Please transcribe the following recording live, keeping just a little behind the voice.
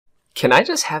Can I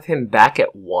just have him back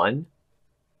at 1?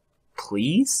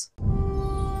 Please?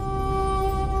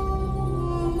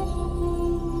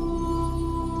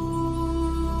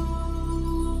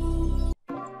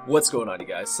 What's going on, you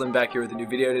guys? Slim back here with a new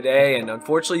video today, and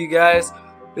unfortunately, you guys,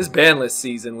 this Banlist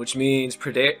season, which means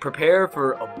prepare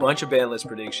for a bunch of Banlist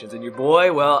predictions. And your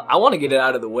boy, well, I want to get it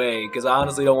out of the way because I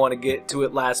honestly don't want to get to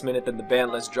it last minute, then the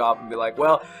Banlist drop and be like,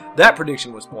 well, that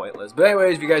prediction was pointless. But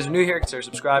anyways, if you guys are new here, consider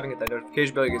subscribing, hit that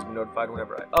notification bell. You guys will be notified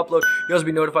whenever I upload. You'll also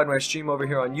be notified when I stream over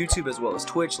here on YouTube as well as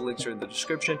Twitch. The links are in the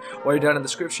description. While you're down in the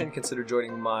description, consider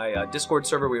joining my Discord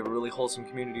server. We have a really wholesome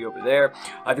community over there.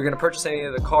 If you're going to purchase any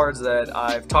of the cards that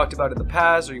I've talked about in the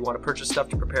past, or you want to purchase stuff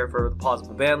to prepare for the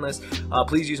possible Banlist,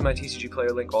 please use my TCG player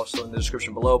link also in the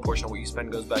description below. A portion of what you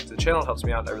spend goes back to the channel. It helps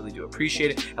me out and I really do appreciate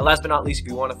it. And last but not least, if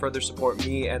you want to further support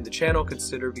me and the channel,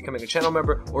 consider becoming a channel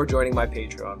member or joining my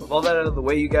Patreon. With all that out of the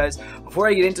way, you guys, before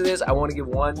I get into this, I want to give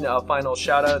one final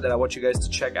shout out that I want you guys to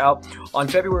check out. On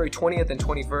February 20th and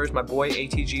 21st, my boy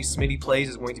ATG Smitty Plays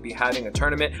is going to be having a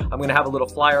tournament. I'm going to have a little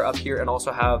flyer up here and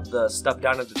also have the stuff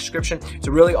down in the description. It's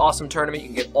a really awesome tournament. You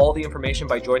can get all the information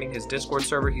by joining his Discord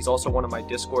server. He's also one of my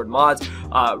Discord mods.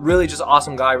 Really just an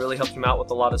awesome guy, really helps him out with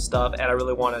a lot of stuff, and I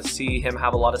really want to see him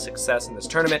have a lot of success in this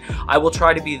tournament. I will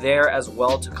try to be there as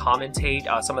well to commentate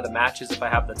some of the matches if I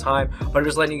have the time, but I'm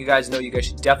just letting you guys know you guys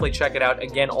should definitely check it out.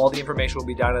 Again, all the information will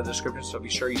be down in the description, so be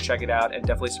sure you check it out and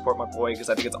definitely support my boy because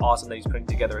I think it's awesome that he's putting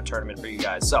together a tournament for you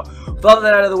guys. So with all of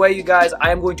that out of the way, you guys,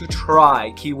 I am going to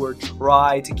try, keyword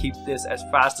try, to keep this as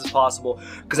fast as possible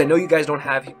because I know you guys don't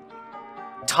have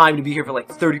time to be here for like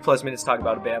 30 plus minutes talking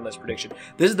about a Banlist prediction.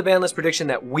 This is the Banlist prediction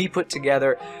that we put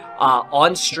together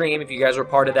on stream, if you guys were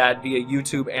part of that via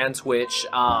YouTube and Twitch,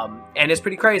 and it's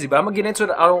pretty crazy, but I'm gonna get into it.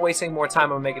 I don't waste any more time. I'm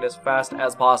gonna make it as fast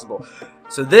as possible.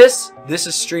 So this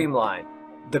is streamlined.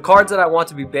 The cards that I want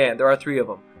to be banned, there are 3 of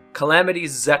them: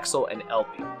 Calamities, Zexal, and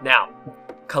LP. Now,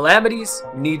 Calamities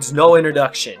needs no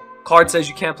introduction. Card says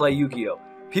you can't play Yu-Gi-Oh!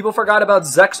 People forgot about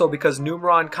Zexal because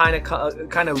Numeron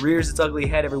kind of rears its ugly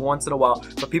head every once in a while,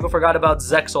 but people forgot about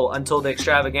Zexal until the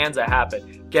extravaganza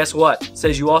happened. Guess what?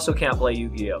 Says you also can't play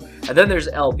Yu-Gi-Oh! And then there's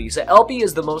LP. So LP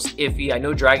is the most iffy. I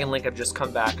know Dragon Link have just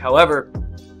come back. However,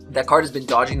 that card has been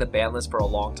dodging the ban list for a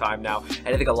long time now,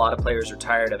 and I think a lot of players are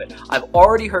tired of it. I've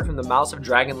already heard from the mouths of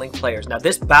Dragon Link players. Now,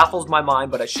 this baffles my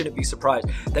mind, but I shouldn't be surprised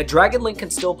that Dragon Link can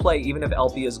still play even if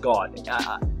LP is gone.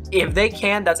 If they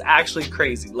can, that's actually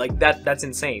crazy. Like, that's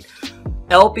insane.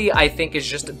 LP, I think, has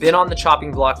just been on the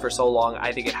chopping block for so long.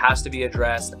 I think it has to be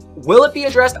addressed. Will it be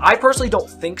addressed? I personally don't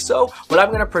think so, but I'm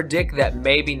going to predict that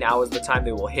maybe now is the time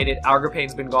they will hit it.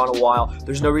 Agrippane's been gone a while.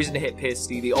 There's no reason to hit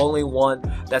Pisty. The only one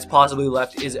that's possibly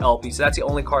left is LP, so that's the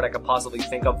only card I could possibly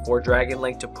think of for Dragon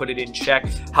Link to put it in check.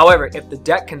 However, if the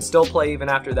deck can still play even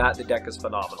after that, the deck is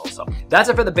phenomenal. So that's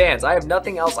it for the bans. I have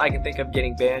nothing else I can think of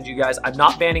getting banned, you guys. I'm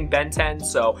not banning Ben 10,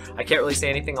 so I can't really say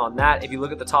anything on that. If you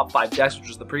look at the top 5 decks, which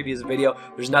was the previous video,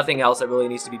 there's nothing else that really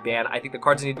needs to be banned. I think the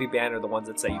cards that need to be banned are the ones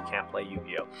that say you can't play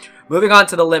Yu-Gi-Oh! Moving on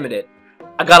to the limited.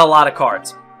 I got a lot of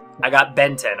cards. I got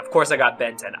Ben 10. Of course I got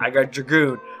Ben 10. I got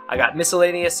Dragoon. I got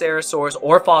Miscellaneous Ceresaurus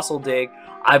or Fossil Dig.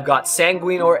 I've got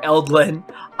Sanguine or Eldlin.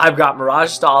 I've got Mirage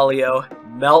Stalio.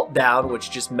 Meltdown, which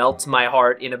just melts my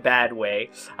heart in a bad way.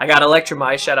 I got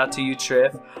Electromite. Shout out to you,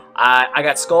 Triff. I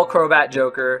got Skull Crobat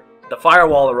Joker. The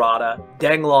Firewall Errata.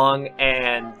 Denglong,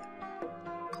 and...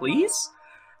 Please?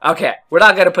 Okay, we're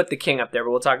not going to put the king up there, but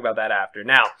we'll talk about that after.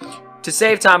 Now, to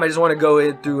save time, I just want to go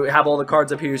in through, have all the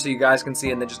cards up here so you guys can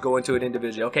see, and then just go into it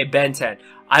individually. Okay, Ben 10.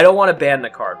 I don't want to ban the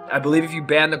card. I believe if you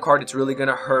ban the card, it's really going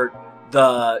to hurt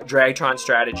the Dragtron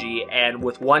strategy, and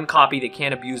with one copy, they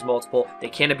can't abuse multiple. They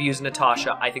can't abuse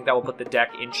Natasha. I think that will put the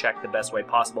deck in check the best way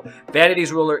possible.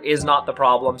 Vanity's Ruler is not the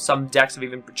problem. Some decks have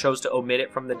even chose to omit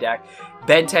it from the deck.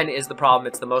 Ben 10 is the problem.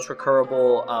 It's the most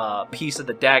recurable piece of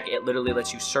the deck. It literally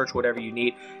lets you search whatever you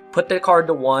need. Put the card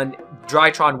to 1.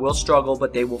 Drytron will struggle,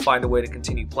 but they will find a way to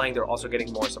continue playing. They're also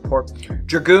getting more support.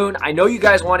 Dragoon, I know you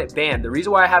guys want it banned. The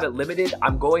reason why I have it limited,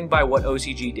 I'm going by what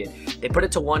OCG did. They put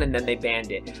it to 1 and then they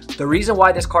banned it. The reason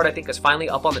why this card I think is finally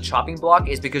up on the chopping block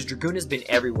is because Dragoon has been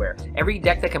everywhere. Every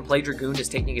deck that can play Dragoon is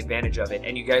taking advantage of it,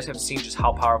 and you guys have seen just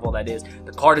how powerful that is.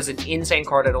 The card is an insane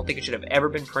card. I don't think it should have ever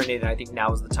been printed, and I think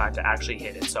now is the time to actually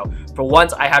hit it. So for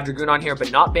once, I have Dragoon on here, but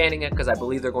not banning it because I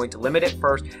believe they're going to limit it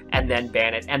first and then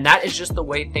ban it. And that is just the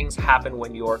way things happen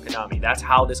when you're Konami. That's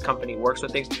how this company works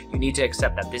with things. You need to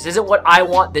accept that. This isn't what I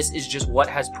want. This is just what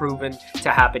has proven to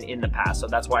happen in the past. So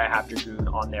that's why I have Dragoon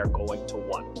on there going to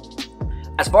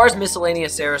 1. As far as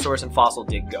Miscellaneous Ceresaurus and Fossil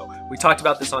Dig go, we talked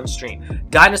about this on stream.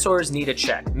 Dinosaurs need a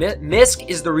check. Misk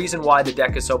is the reason why the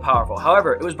deck is so powerful.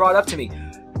 However, it was brought up to me,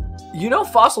 You know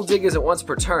Fossil Dig isn't once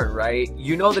per turn, right?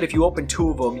 You know that if you open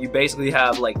 2 of them, you basically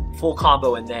have, like, full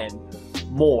combo and then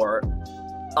more.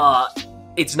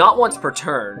 It's not once per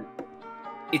turn.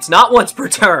 It's not once per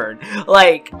turn.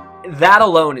 Like, that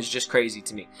alone is just crazy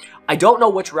to me. I don't know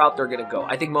which route they're going to go.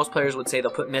 I think most players would say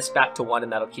they'll put Mist back to 1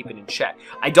 and that'll keep it in check.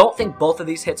 I don't think both of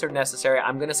these hits are necessary.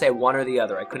 I'm going to say one or the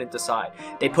other. I couldn't decide.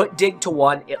 They put Dig to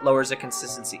 1, it lowers the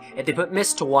consistency. If they put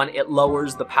Mist to 1, it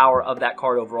lowers the power of that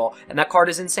card overall. And that card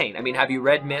is insane. I mean, have you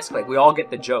read Mist? Like, we all get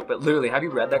the joke, but literally, have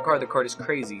you read that card? The card is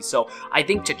crazy. So I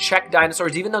think to check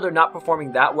dinosaurs, even though they're not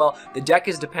performing that well, the deck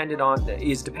is dependent on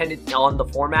the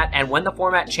format. And when the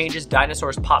format changes,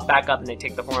 dinosaurs pop back up and they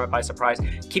take the format by surprise.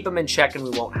 Keep them in check and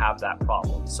we won't have that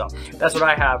problem. So that's what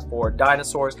I have for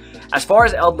dinosaurs. As far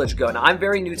as Eldritch go, now I'm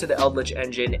very new to the Eldritch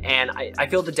engine, and I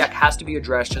feel the deck has to be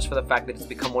addressed just for the fact that it's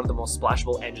become one of the most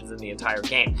splashable engines in the entire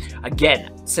game.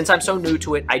 Again, since I'm so new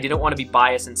to it, I didn't want to be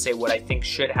biased and say what I think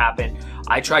should happen.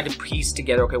 I tried to piece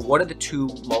together, okay, what are the 2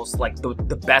 most, like, the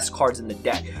best cards in the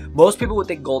deck? Most people would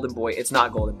think Golden Boy. It's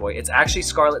not Golden Boy. It's actually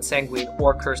Scarlet Sanguine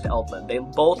or Cursed Eldlin. They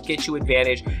both get you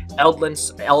advantage.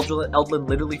 Eldlin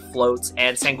literally floats,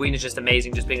 and Sanguine is just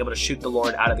amazing, just being able to shoot the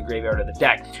Lord out of the graveyard of the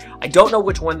deck. I don't know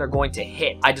which one they're going to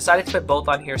hit. I decided to put both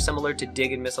on here, similar to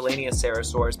Dig and Miscellaneous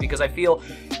Ceratosaurus, because I feel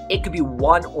it could be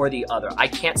one or the other. I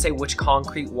can't say which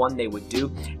concrete one they would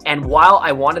do, and while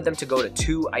I wanted them to go to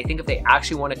 2, I think if they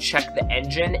actually want to check the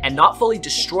engine, and not fully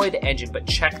destroy the engine, but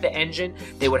check the engine,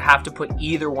 they would have to put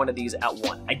either one of these at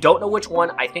 1. I don't know which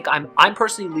one. I think I'm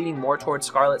personally leaning more towards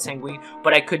Scarlet Sanguine,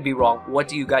 but I could be wrong. What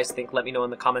do you guys think? Let me know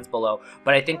in the comments below.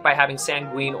 But I think by having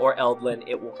Sanguine or Eldlin,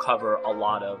 it will cover a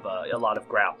lot of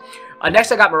ground.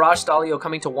 Next, I got Mirage Stalio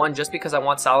coming to 1 just because I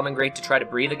want Salamangreat to try to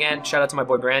breathe again. Shout out to my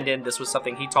boy Brandon. This was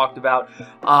something he talked about.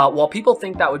 While people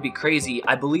think that would be crazy,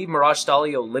 I believe Mirage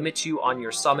Stalio limits you on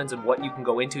your summons and what you can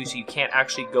go into, so you can't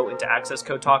actually go into Access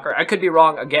Code Talker. I could be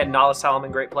wrong. Again, not a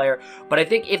Salamangreat player, but I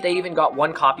think if they even got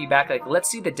 1 copy back, like, let's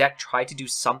see the deck try to do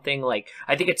something. Like,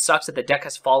 I think it sucks that the deck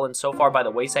has fallen so far by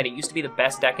the wayside. It used to be the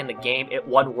best deck in the game. It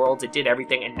won Worlds. It did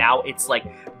everything, and now it's like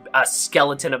a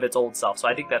skeleton of its old self. So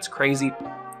I think that's crazy.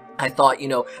 I thought, you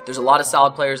know, there's a lot of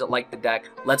solid players that like the deck.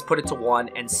 Let's put it to 1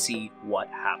 and see what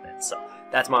happens. So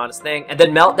that's my honest thing. And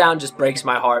then Meltdown just breaks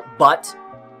my heart. But,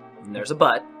 and there's a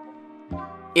but,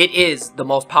 it is the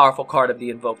most powerful card of the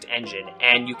Invoked engine,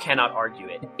 and you cannot argue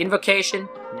it. Invocation?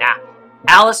 Nah.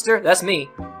 Alistair? That's me.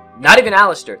 Not even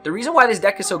Alistair. The reason why this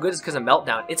deck is so good is because of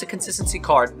Meltdown. It's a consistency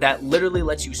card that literally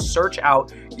lets you search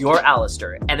out your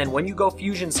Alistair, and then when you go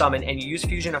Fusion Summon and you use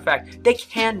Fusion Effect, they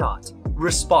cannot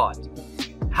respond.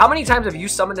 How many times have you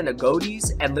summoned an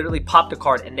Agodes and literally popped a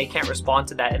card and they can't respond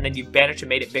to that, and then you banished and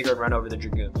made it bigger and run over the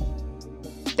Dragoon?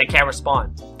 They can't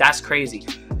respond. That's crazy.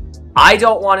 I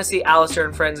don't want to see Alistair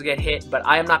and friends get hit, but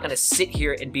I am not going to sit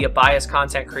here and be a biased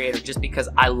content creator just because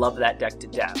I love that deck to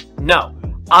death. No.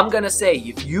 I'm going to say,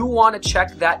 if you want to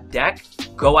check that deck,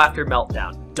 go after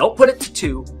Meltdown. Don't put it to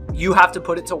 2. You have to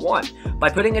put it to 1. By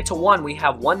putting it to 1, we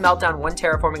have 1 Meltdown, 1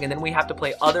 Terraforming, and then we have to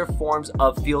play other forms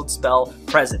of field spell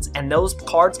presence. And those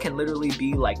cards can literally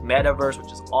be like Metaverse,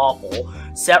 which is awful,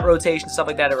 set rotation, stuff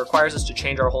like that. It requires us to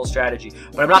change our whole strategy.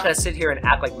 But I'm not going to sit here and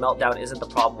act like Meltdown isn't the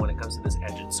problem when it comes to this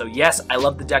engine. So yes, I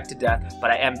love the deck to death,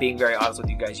 but I am being very honest with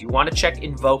you guys. You want to check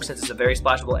Invoke since it's a very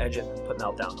splashable engine, put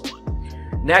Meltdown to 1.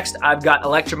 Next, I've got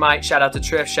Electromite. Shout out to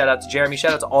Triff, shout out to Jeremy,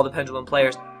 shout out to all the Pendulum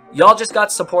players. Y'all just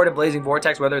got support in Blazing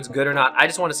Vortex, whether it's good or not. I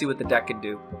just want to see what the deck can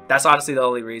do. That's honestly the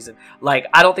only reason. Like,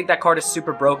 I don't think that card is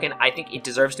super broken. I think it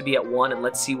deserves to be at 1, and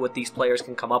let's see what these players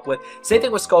can come up with. Same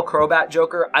thing with Skull Crobat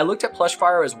Joker. I looked at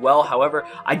Plushfire as well. However,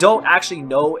 I don't actually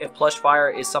know if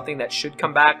Plushfire is something that should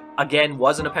come back. Again,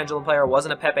 wasn't a Pendulum player,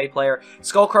 wasn't a Pepe player.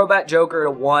 Skull Crobat Joker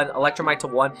to 1, Electromite to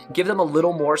 1. Give them a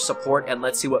little more support, and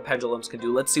let's see what Pendulums can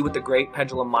do. Let's see what the great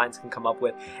Pendulum minds can come up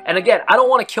with. And again, I don't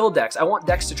want to kill decks. I want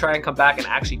decks to try and come back and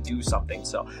actually do something.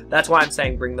 So that's why I'm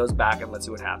saying bring those back and let's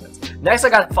see what happens. Next, I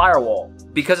got Firewall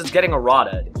because it's getting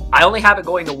errata. I only have it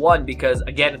going to 1 because,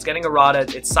 again, it's getting errata.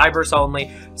 It's Cyberse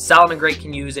only. Salamangreat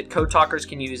can use it. Code Talkers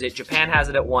can use it. Japan has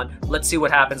it at 1. Let's see what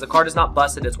happens. The card is not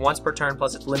busted. It's once per turn,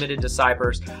 plus it's limited to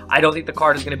Cyberse. I don't think the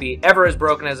card is going to be ever as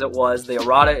broken as it was. The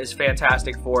errata is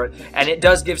fantastic for it, and it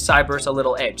does give Cyberse a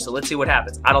little edge. So let's see what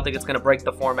happens. I don't think it's going to break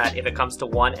the format if it comes to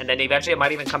 1, and then eventually it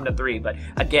might even come to 3. But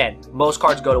again, most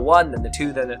cards go to 1, then the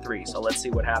 2, then the 3. So let's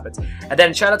see what happens. And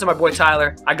then shout out to my boy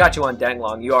Tyler. I got you on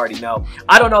Danglong. You already know.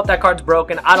 I don't know if that card's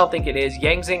broken. I don't think it is.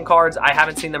 Yang Zing cards, I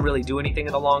haven't seen them really do anything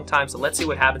in a long time. So let's see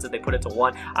what happens if they put it to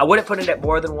 1. I wouldn't put it at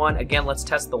more than 1. Again, let's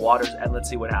test the waters and let's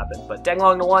see what happens. But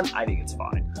Danglong to 1, I think it's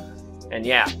fine. And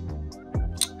yeah.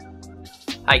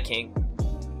 Hi, King.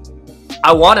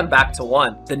 I want him back to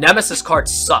 1. The Nemesis card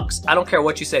sucks. I don't care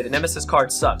what you say. The Nemesis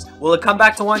card sucks. Will it come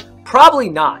back to 1? Probably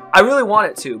not. I really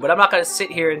want it to, but I'm not going to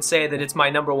sit here and say that it's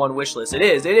my #1 wish list. It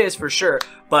is for sure.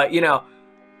 But, you know,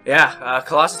 yeah,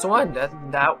 Colossus to 1.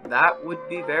 That would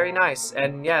be very nice.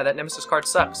 And yeah, that Nemesis card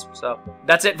sucks. So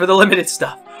that's it for the limited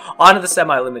stuff. On to the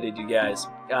semi-limited, you guys.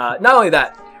 Not only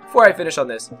that, before I finish on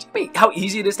this, do you know how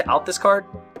easy it is to out this card?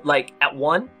 Like, at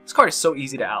 1? This card is so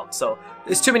easy to out. So,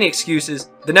 there's too many excuses.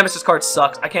 The Nemesis card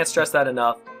sucks. I can't stress that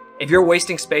enough. If you're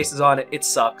wasting spaces on it, it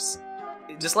sucks.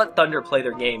 Just let Thunder play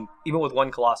their game, even with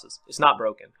 1 Colossus. It's not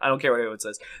broken. I don't care what anyone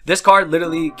says. This card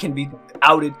literally can be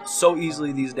outed so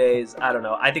easily these days. I don't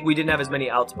know. I think we didn't have as many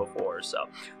outs before, so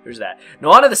there's that.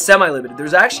 Now on to the semi-limited.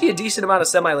 There's actually a decent amount of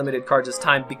semi-limited cards this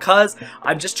time because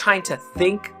I'm just trying to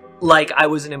think like I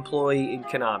was an employee in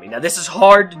Konami. Now this is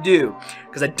hard to do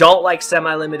because I don't like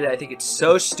semi-limited. I think it's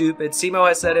so stupid. Simo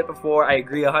has said it before. I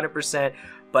agree 100%.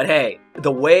 But hey,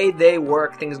 the way they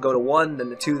work, things go to 1, then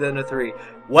to 2, then to 3.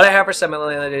 What I have for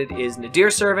semi-limited is Nadir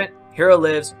Servant, Hero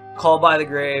Lives, Call by the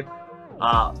Grave,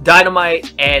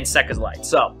 Dynamite, and Sekka's Light.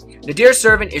 So, Nadir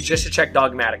Servant is just to check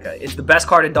Dogmatica. It's the best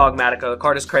card in Dogmatica. The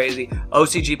card is crazy.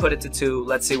 OCG put it to 2.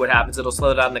 Let's see what happens. It'll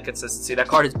slow down the consistency. That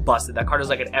card is busted. That card is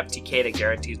like an FTK that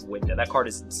guarantees window. That card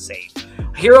is insane.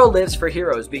 Hero Lives for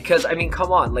heroes because, I mean,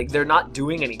 come on. Like, they're not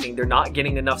doing anything. They're not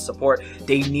getting enough support.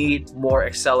 They need more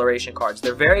acceleration cards.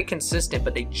 They're very consistent,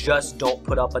 but they just don't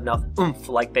put up enough oomph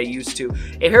like they used to.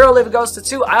 If Hero Live goes to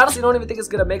 2, I honestly don't even think it's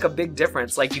going to make a big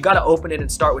difference. Like, you got to open it and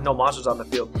start with no monsters on the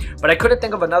field. But I couldn't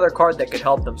think of another card that could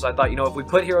help them. So I thought, you know, if we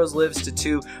put Heroes Lives to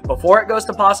 2 before it goes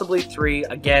to possibly 3,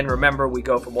 again, remember, we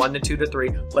go from 1 to 2 to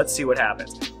 3. Let's see what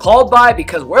happens. Called by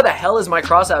because where the hell is my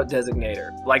crossout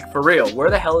designator? Like, for real, where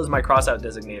the hell is my crossout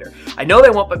designator? I know they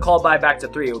won't put Called by back to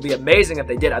 3. It would be amazing if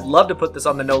they did. I'd love to put this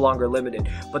on the no longer limited.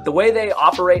 But the way they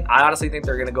operate, I honestly think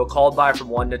they're going to go Called by from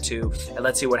 1 to 2. And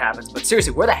let's see what happens. But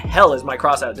seriously, where the hell is my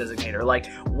crossout designator? Like,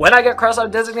 when I get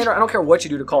crossout designator, I don't care what you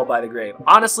do to Called by the Grave.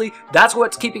 Honestly, that's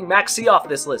what's keeping Max C off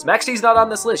this list. Max C's not on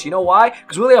this list. You know why?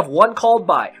 Because we only have 1 Called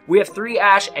by. We have 3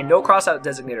 Ash and no crossout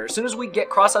designator. As soon as we get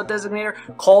crossout designator,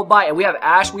 Called by, and we have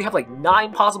Ash, we have like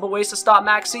 9 possible ways to stop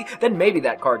Max C, then maybe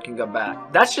that card can come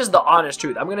back. That's just the honest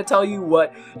truth. I'm going to tell you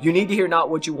what you need to hear, not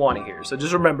what you want to hear. So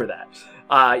just remember that.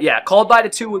 Yeah, Called by to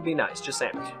 2 would be nice, just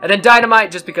saying. And then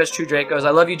Dynamite, just because True Dracos. I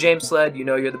love you, James Sled. You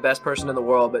know you're the best person in the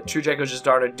world, but True Dracos just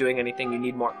aren't doing anything. You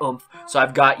need more oomph. So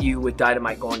I've got you with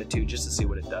Dynamite going to 2 just to see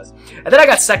what it does. And then I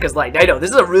got Sekka's Light. Now, I know,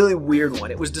 this is a really weird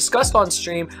one. It was discussed on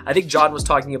stream. I think John was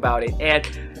talking about it. And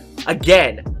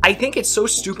again, I think it's so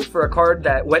stupid for a card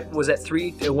that was at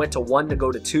 3, it went to 1 to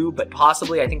go to 2, but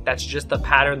possibly I think that's just the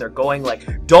pattern they're going.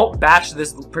 Like, don't bash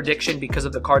this prediction because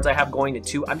of the cards I have going to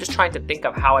 2. I'm just trying to think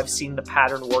of how I've seen the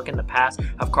pattern work in the past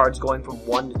of cards going from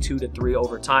 1 to 2 to 3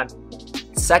 over time.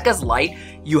 Sekka's Light,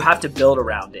 you have to build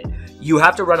around it. You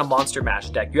have to run a Monster Mash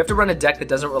deck. You have to run a deck that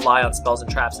doesn't rely on spells and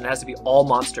traps, and it has to be all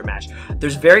Monster Mash.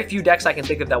 There's very few decks I can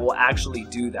think of that will actually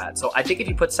do that. So I think if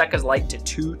you put Sekka's Light to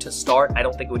 2 to start, I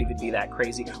don't think it would even be that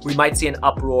crazy. We might see an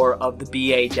uproar of the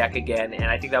BA deck again, and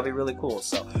I think that would be really cool.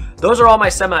 So those are all my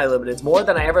semi-limiteds, more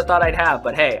than I ever thought I'd have.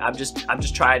 But hey, I'm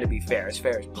just trying to be fair as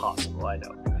possible, I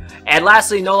know. And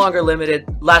lastly, no longer limited,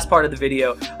 last part of the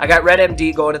video, I got Red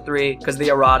MD going to 3 because of the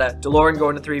errata, DeLorean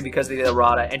going to 3 because of the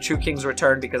errata, and True King's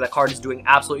Return because that card is doing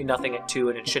absolutely nothing at 2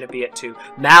 and it shouldn't be at 2.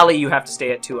 Mally, you have to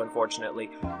stay at 2, unfortunately.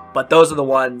 But those are the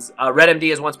ones. Red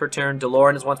MD is once per turn,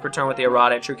 DeLorean is once per turn with the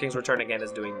errata, and True King's Return again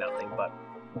is doing nothing. But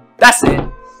that's it.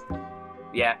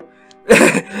 Yeah.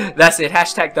 That's it.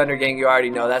 Hashtag Thunder Gang, you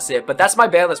already know. That's it. But that's my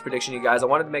ban list prediction, you guys. I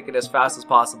wanted to make it as fast as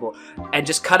possible and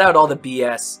just cut out all the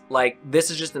BS. Like,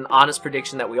 this is just an honest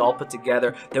prediction that we all put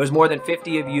together. There was more than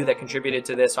 50 of you that contributed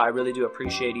to this, so I really do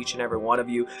appreciate each and every one of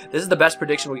you. This is the best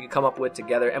prediction we could come up with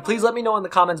together. And please let me know in the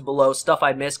comments below stuff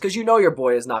I missed, because you know your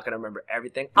boy is not going to remember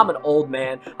everything. I'm an old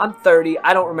man. I'm 30.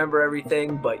 I don't remember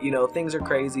everything, but, you know, things are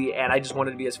crazy, and I just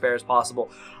wanted to be as fair as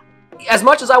possible. As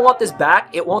much as I want this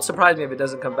back, it won't surprise me if it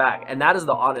doesn't come back, and that is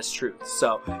the honest truth.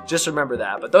 So just remember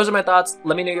that. But those are my thoughts.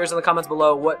 Let me know yours in the comments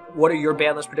below. What are your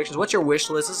ban list predictions? What's your wish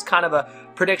list? This is kind of a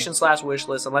prediction / wish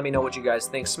list, and let me know what you guys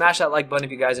think. Smash that like button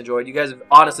if you guys enjoyed. You guys have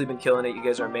honestly been killing it. You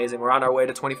guys are amazing. We're on our way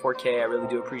to 24K. I really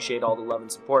do appreciate all the love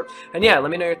and support. And yeah, let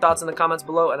me know your thoughts in the comments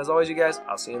below. And as always, you guys,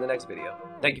 I'll see you in the next video.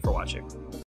 Thank you for watching.